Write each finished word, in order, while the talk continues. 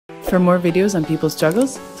For more videos on people's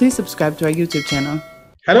struggles, please subscribe to our YouTube channel.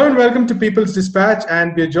 Hello and welcome to People's Dispatch,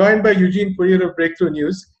 and we're joined by Eugene Puryear of BreakThrough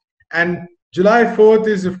News. And July 4th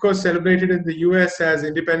is, of course, celebrated in the US as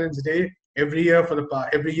Independence Day. Every year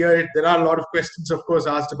there are a lot of questions, of course,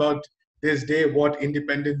 asked about this day, what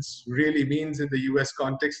independence really means in the US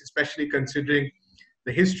context, especially considering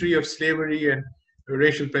the history of slavery and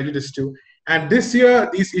racial prejudice too. And this year,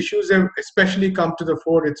 these issues have especially come to the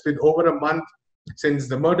fore. It's been over a month since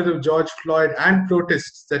the murder of George Floyd and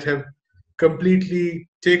protests that have completely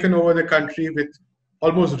taken over the country, with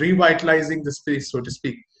almost revitalizing the space, so to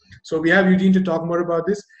speak. So we have Eugene to talk more about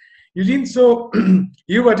this. Eugene, so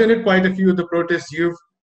you've attended quite a few of the protests. You've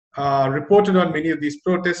reported on many of these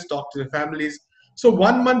protests, talked to the families. So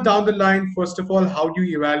 1 month down the line, first of all, how do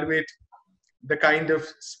you evaluate the kind of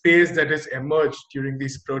space that has emerged during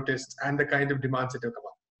these protests and the kind of demands that have come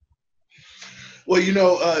up? Well,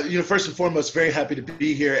 first and foremost, very happy to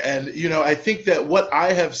be here. And, I think that what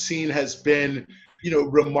I have seen has been,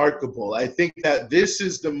 remarkable. I think that this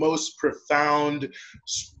is the most profound,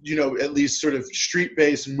 at least sort of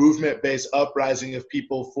street-based, movement-based uprising of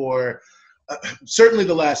people for certainly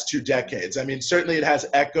the last 2 decades. I mean, certainly it has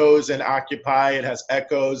echoes in Occupy. It has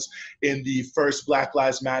echoes in the first Black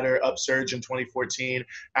Lives Matter upsurge in 2014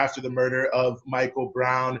 after the murder of Michael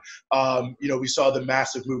Brown. We saw the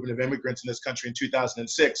massive movement of immigrants in this country in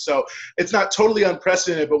 2006. So it's not totally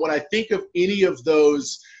unprecedented, but when I think of any of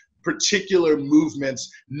those particular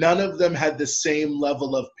movements, none of them had the same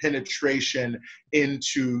level of penetration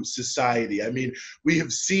into society. I mean, we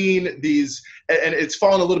have seen these, and it's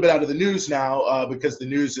fallen a little bit out of the news now because the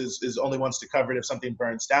news is only wants to cover it if something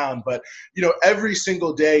burns down. But, every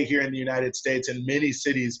single day here in the United States, in many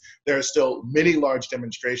cities, there are still many large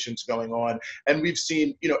demonstrations going on. And we've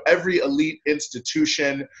seen, every elite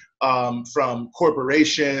institution, from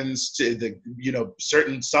corporations to the,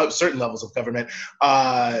 certain levels of government,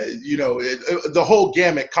 the whole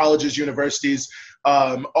gamut, colleges, universities,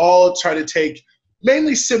 all try to take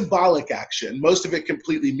mainly symbolic action, most of it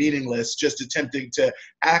completely meaningless, just attempting to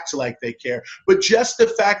act like they care. But just the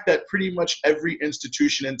fact that pretty much every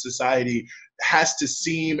institution in society has to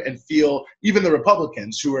seem and feel, even the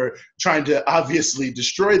Republicans who are trying to obviously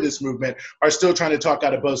destroy this movement are still trying to talk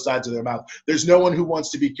out of both sides of their mouth. There's no one who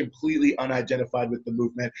wants to be completely unidentified with the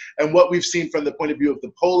movement. And what we've seen from the point of view of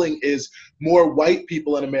the polling is more white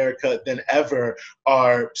people in America than ever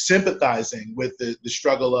are sympathizing with the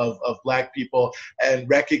struggle of Black people and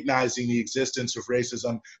recognizing the existence of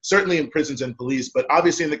racism, certainly in prisons and police, but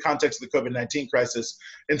obviously in the context of the COVID-19 crisis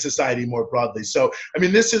in society more broadly. So, I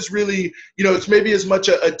mean, this is really, it's maybe as much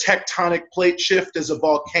a tectonic plate shift as a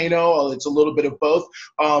volcano. It's a little bit of both,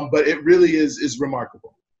 but it really is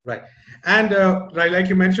remarkable. Right. And like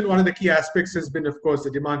you mentioned, one of the key aspects has been, of course,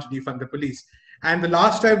 the demand to defund the police. And the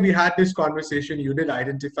last time we had this conversation, you did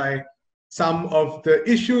identify some of the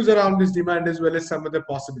issues around this demand as well as some of the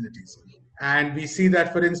possibilities. And we see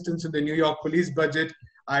that, for instance, in the New York police budget,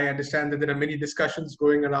 I understand that there are many discussions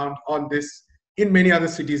going around on this in many other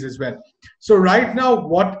cities as well. So right now,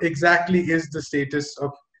 what exactly is the status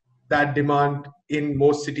of that demand in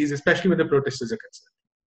most cities, especially when the protesters are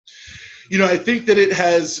concerned? I think that it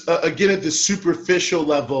has, again, at the superficial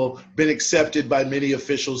level, been accepted by many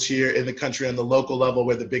officials here in the country on the local level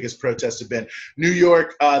where the biggest protests have been. New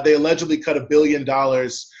York, they allegedly cut $1 billion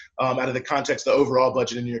out of the context. The overall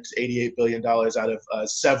budget in New York is $88 billion out of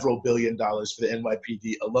several $billion for the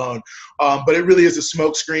NYPD alone. But it really is a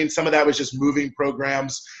smokescreen. Some of that was just moving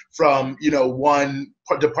programs from, one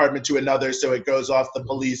department to another, so it goes off the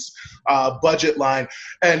police budget line.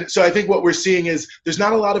 And so I think what we're seeing is there's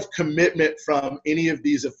not a lot of commitment from any of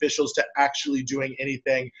these officials to actually doing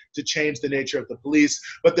anything to change the nature of the police,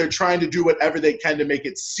 but they're trying to do whatever they can to make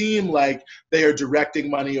it seem like they are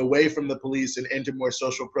directing money away from the police and into more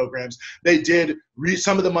social programs. They did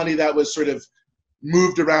some of the money that was sort of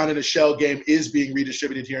moved around in a shell game is being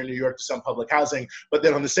redistributed here in New York to some public housing. But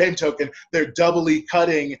then on the same token, they're doubly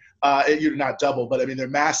cutting, not double, but I mean, they're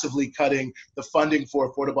massively cutting the funding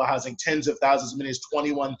for affordable housing. Tens of thousands, as many as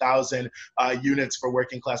 21,000 units for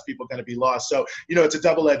working class people going to be lost. So, it's a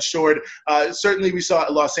double-edged sword. Certainly we saw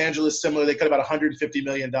Los Angeles similar. They cut about $150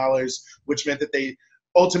 million, which meant that they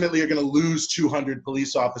ultimately are going to lose 200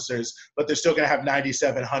 police officers, but they're still going to have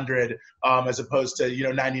 9,700 as opposed to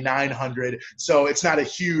 9,900. So it's not a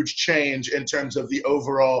huge change in terms of the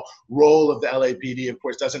overall role of the LAPD. Of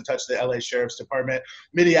course, doesn't touch the LA Sheriff's Department.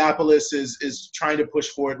 Minneapolis is trying to push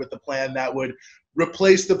forward with a plan that would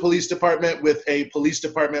replace the police department with a police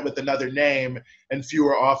department with another name and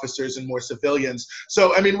fewer officers and more civilians.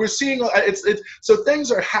 So, I mean, we're seeing so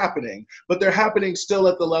things are happening, but they're happening still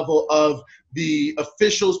at the level of the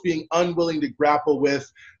officials being unwilling to grapple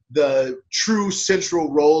with the true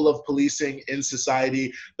central role of policing in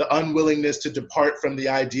society, the unwillingness to depart from the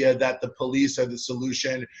idea that the police are the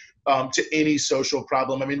solution to any social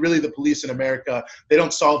problem. I mean, really, the police in America, they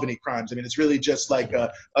don't solve any crimes. I mean, it's really just like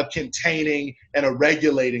a containing and a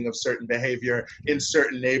regulating of certain behavior in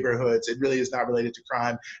certain neighborhoods. It really is not related to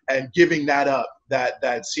crime. And giving that up,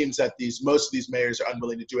 that seems that most of these mayors are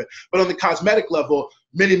unwilling to do it. But on the cosmetic level,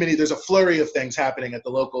 there's a flurry of things happening at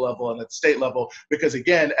the local level and at the state level, because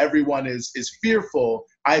again, everyone is fearful,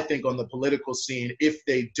 I think, on the political scene, if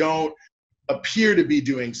they don't appear to be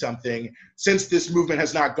doing something. Since this movement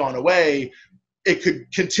has not gone away, it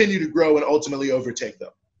could continue to grow and ultimately overtake them.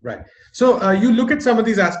 Right. So you look at some of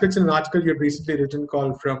these aspects in an article you've recently written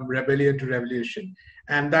called From Rebellion to Revolution,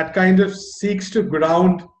 and that kind of seeks to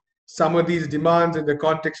ground some of these demands in the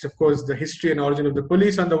context, of course, the history and origin of the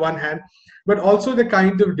police on the one hand, but also the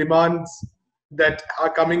kind of demands that are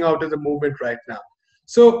coming out of the movement right now.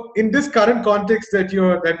 So in this current context that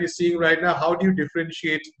we're seeing right now, how do you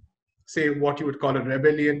differentiate, say, what you would call a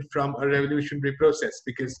rebellion from a revolutionary process?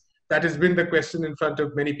 Because that has been the question in front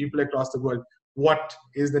of many people across the world. What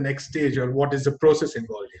is the next stage, or what is the process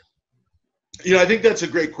involved here? I think that's a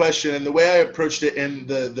great question. And the way I approached it in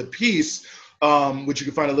the piece, which you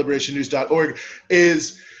can find at liberationnews.org,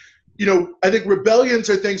 is, I think rebellions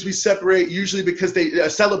are things we separate usually because they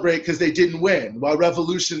celebrate because they didn't win, while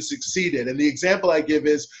revolutions succeeded. And the example I give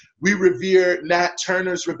is, we revere Nat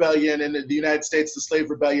Turner's rebellion in the United States, the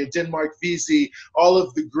slave rebellion, Denmark Vesey, all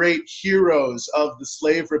of the great heroes of the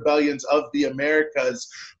slave rebellions of the Americas,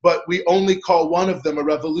 but we only call one of them a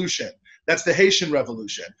revolution. That's the Haitian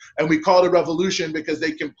Revolution. And we call it a revolution because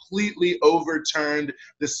they completely overturned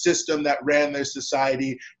the system that ran their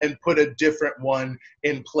society and put a different one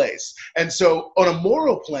in place. And so on a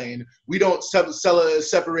moral plane, we don't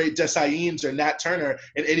separate Dessalines or Nat Turner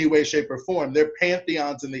in any way, shape, or form. They're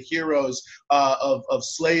pantheons and the heroes of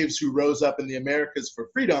slaves who rose up in the Americas for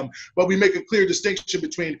freedom. But we make a clear distinction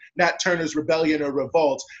between Nat Turner's rebellion or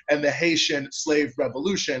revolt and the Haitian slave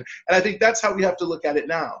revolution. And I think that's how we have to look at it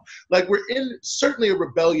now. Like, we're in certainly a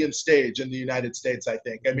rebellion stage in the United States, I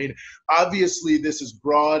think. I mean, obviously this is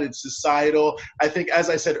broad, it's societal. I think, as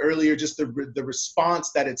I said earlier, just the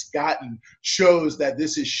response that it's gotten shows that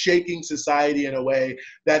this is shaking society in a way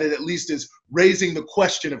that it at least is raising the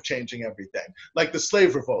question of changing everything. Like the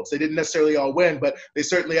slave revolts, they didn't necessarily all win, but they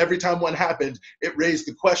certainly, every time one happened, it raised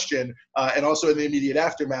the question, and also in the immediate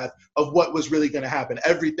aftermath, of what was really going to happen.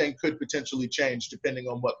 Everything could potentially change depending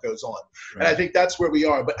on what goes on. Right. And I think that's where we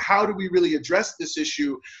are. But how do we really address this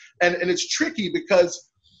issue? And it's tricky because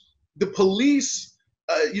the police,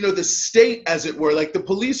 the state, as it were, like the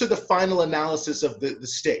police are the final analysis of the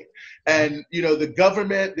state. And, the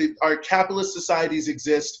government, our capitalist societies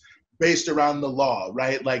exist based around the law,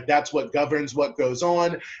 right? Like that's what governs what goes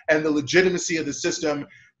on. And the legitimacy of the system,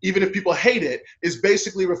 even if people hate it, is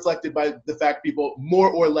basically reflected by the fact people more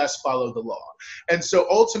or less follow the law. And so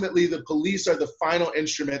ultimately the police are the final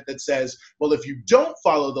instrument that says, well, if you don't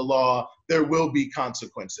follow the law, there will be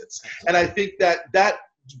consequences. And I think that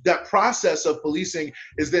process of policing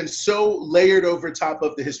is then so layered over top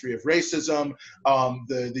of the history of racism,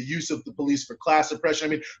 the use of the police for class oppression. I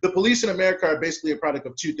mean, the police in America are basically a product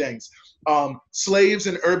of two things. Slaves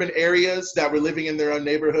in urban areas that were living in their own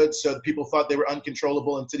neighborhoods, so people thought they were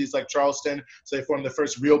uncontrollable in cities like Charleston, so they formed the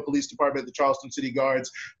first real police department, the Charleston City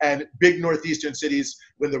Guards, and big northeastern cities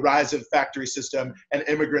with the rise of the factory system and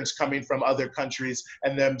immigrants coming from other countries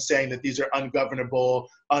and them saying that these are ungovernable,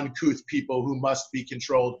 uncouth people who must be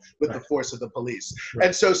controlled with the force of the police. Right.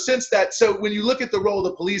 And so so when you look at the role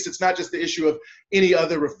of the police, it's not just the issue of any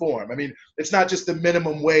other reform. I mean, it's not just the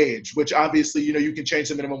minimum wage, which obviously, you can change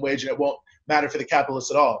the minimum wage and it won't matter for the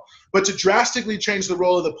capitalists at all. But to drastically change the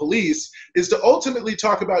role of the police is to ultimately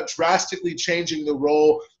talk about drastically changing the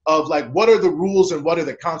role of, like, what are the rules and what are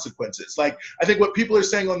the consequences? Like, I think what people are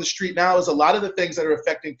saying on the street now is a lot of the things that are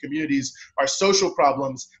affecting communities are social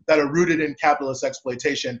problems that are rooted in capitalist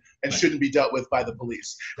exploitation and shouldn't be dealt with by the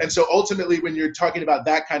police. And so ultimately, when you're talking about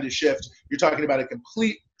that kind of shift, you're talking about a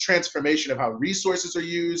complete transformation of how resources are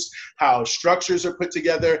used, how structures are put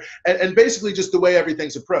together, and basically just the way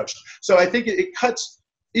everything's approached. So I think it cuts,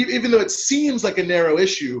 even though it seems like a narrow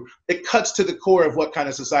issue, it cuts to the core of what kind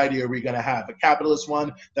of society are we going to have. A capitalist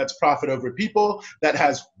one that's profit over people, that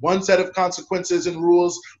has one set of consequences and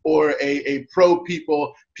rules, or a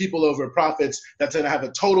pro-people, people over profits, that's going to have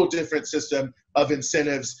a total different system of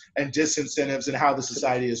incentives and disincentives and how the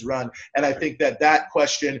society is run. And I think that that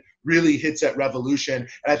question really hits at revolution.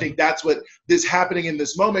 And I think that's what is happening in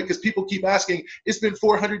this moment, because people keep asking, it's been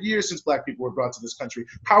 400 years since Black people were brought to this country.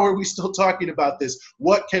 How are we still talking about this?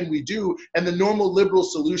 What can we do? And the normal liberal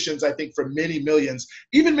solutions, I think, for many millions,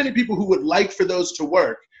 even many people who would like for those to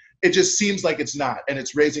work, it just seems like it's not. And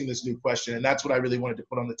it's raising this new question. And that's what I really wanted to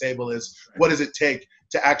put on the table is, what does it take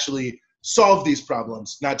to actually solve these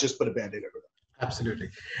problems, not just put a Band-Aid over them? Absolutely.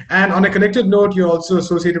 And on a connected note, you're also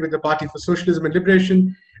associated with the Party for Socialism and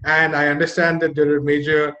Liberation. And I understand that there are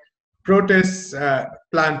major protests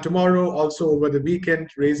planned tomorrow, also over the weekend,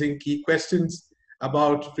 raising key questions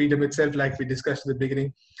about freedom itself, like we discussed at the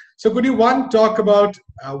beginning. So could you, one, talk about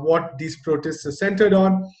what these protests are centered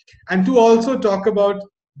on, and two, also talk about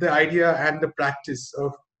the idea and the practice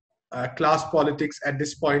of class politics at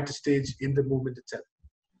this point stage in the movement itself?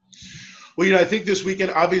 Well, I think this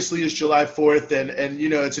weekend obviously is July 4th, and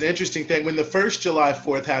it's an interesting thing. When the first July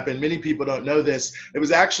 4th happened, many people don't know this, it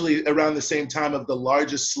was actually around the same time of the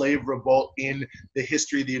largest slave revolt in the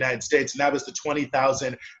history of the United States, and that was the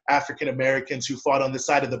 20,000 African Americans who fought on the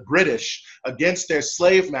side of the British against their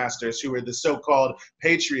slave masters, who were the so-called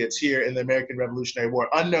patriots here in the American Revolutionary War.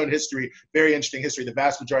 Unknown history, very interesting history. The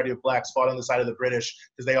vast majority of Blacks fought on the side of the British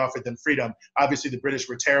because they offered them freedom. Obviously, the British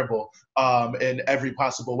were terrible in every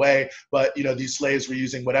possible way, but these slaves were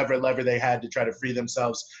using whatever lever they had to try to free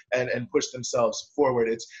themselves and push themselves forward.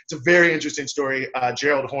 It's a very interesting story.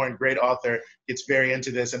 Gerald Horne, great author, gets very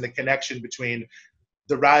into this and the connection between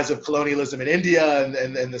the rise of colonialism in India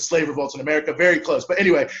and the slave revolts in America, very close. But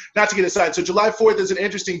anyway, not to get aside. So July 4th is an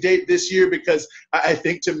interesting date this year because I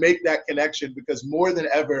think to make that connection, because more than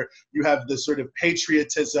ever, you have the sort of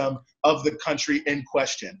patriotism of the country in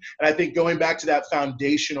question. And I think going back to that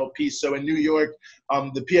foundational piece, so in New York,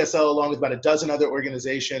 the PSL, along with about a dozen other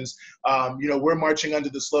organizations, we're marching under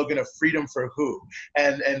the slogan of freedom for who,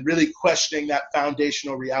 and really questioning that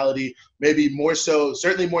foundational reality, maybe more so,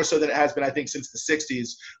 certainly more so than it has been, I think, since the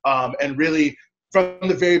 60s, and really from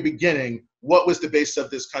the very beginning, what was the basis of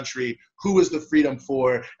this country? Who was the freedom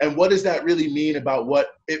for? And what does that really mean about what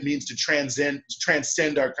it means to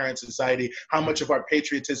transcend our current society? How much of our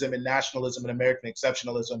patriotism and nationalism and American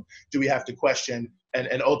exceptionalism do we have to question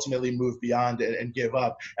and ultimately move beyond and give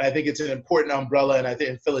up? And I think it's an important umbrella. And I think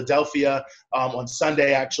in Philadelphia on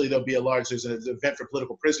Sunday, actually, there's an event for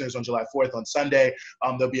political prisoners on July 4th on Sunday.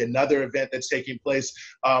 There'll be another event that's taking place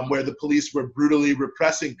where the police were brutally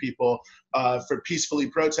repressing people for peacefully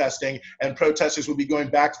protesting, and protesters will be going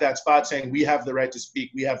back to that spot saying, we have the right to speak,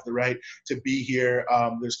 we have the right to be here.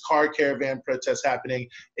 There's car caravan protests happening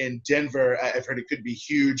in Denver. I've heard it could be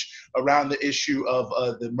huge around the issue of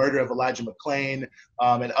the murder of Elijah McClain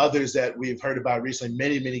and others that we've heard about recently,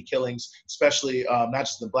 many killings, especially not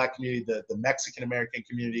just in the Black community, the Mexican American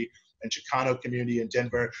community and Chicano community in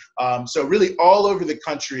Denver. So really all over the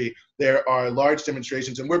country, there are large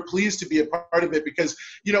demonstrations, and we're pleased to be a part of it because,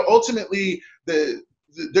 ultimately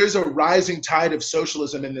there's a rising tide of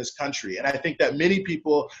socialism in this country. And I think that many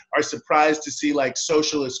people are surprised to see like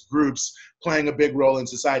socialist groups playing a big role in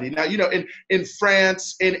society. Now, in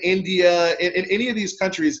France, in India, in any of these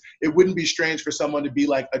countries, it wouldn't be strange for someone to be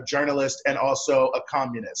like a journalist and also a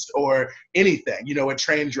communist or anything, a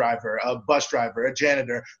train driver, a bus driver, a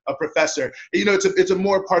janitor, a professor. It's a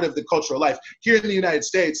more part of the cultural life. Here in the United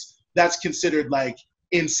States, that's considered like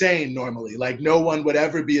insane normally. Like no one would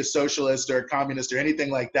ever be a socialist or a communist or anything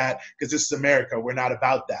like that because this is America. We're not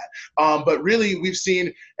about that. But really we've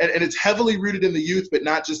seen, and it's heavily rooted in the youth, but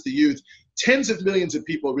not just the youth, tens of millions of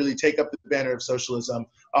people really take up the banner of socialism.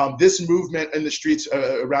 This movement in the streets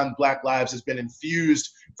around Black lives has been infused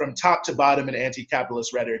from top to bottom in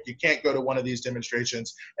anti-capitalist rhetoric. You can't go to one of these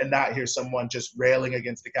demonstrations and not hear someone just railing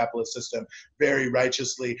against the capitalist system very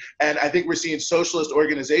righteously. And I think we're seeing socialist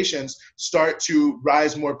organizations start to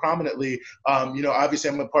rise more prominently. Obviously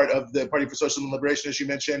I'm a part of the Party for Socialism and Liberation, as you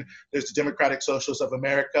mentioned. There's the Democratic Socialists of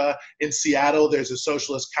America. In Seattle, there's a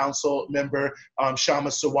Socialist Council member, Shama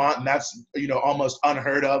Sawant, and that's almost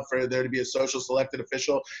unheard of for there to be a socialist elected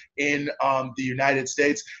official in the United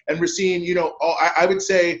States. And we're seeing, I would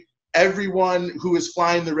say everyone who is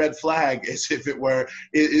flying the red flag, as if it were,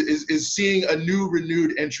 is seeing a new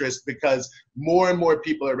renewed interest because more and more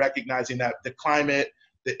people are recognizing that the climate,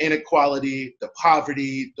 the inequality, the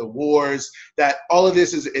poverty, the wars, that all of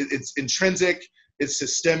this it's intrinsic, it's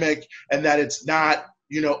systemic, and that it's not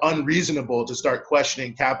unreasonable to start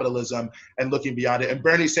questioning capitalism and looking beyond it. And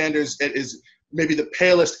Bernie Sanders is maybe the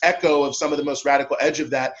palest echo of some of the most radical edge of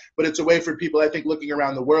that, but it's a way for people, I think, looking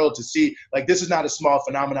around the world to see, like, this is not a small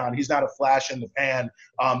phenomenon. He's not a flash in the pan.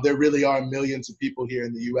 There really are millions of people here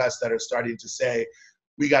in the US that are starting to say,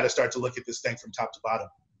 we got to start to look at this thing from top to bottom.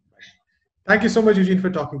 Thank you so much, Eugene, for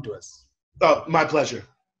talking to us. Oh, my pleasure.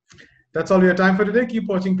 That's all we have time for today. Keep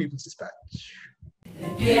watching People's Dispatch.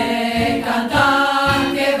 Que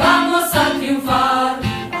cantar, que vamos a triunfar.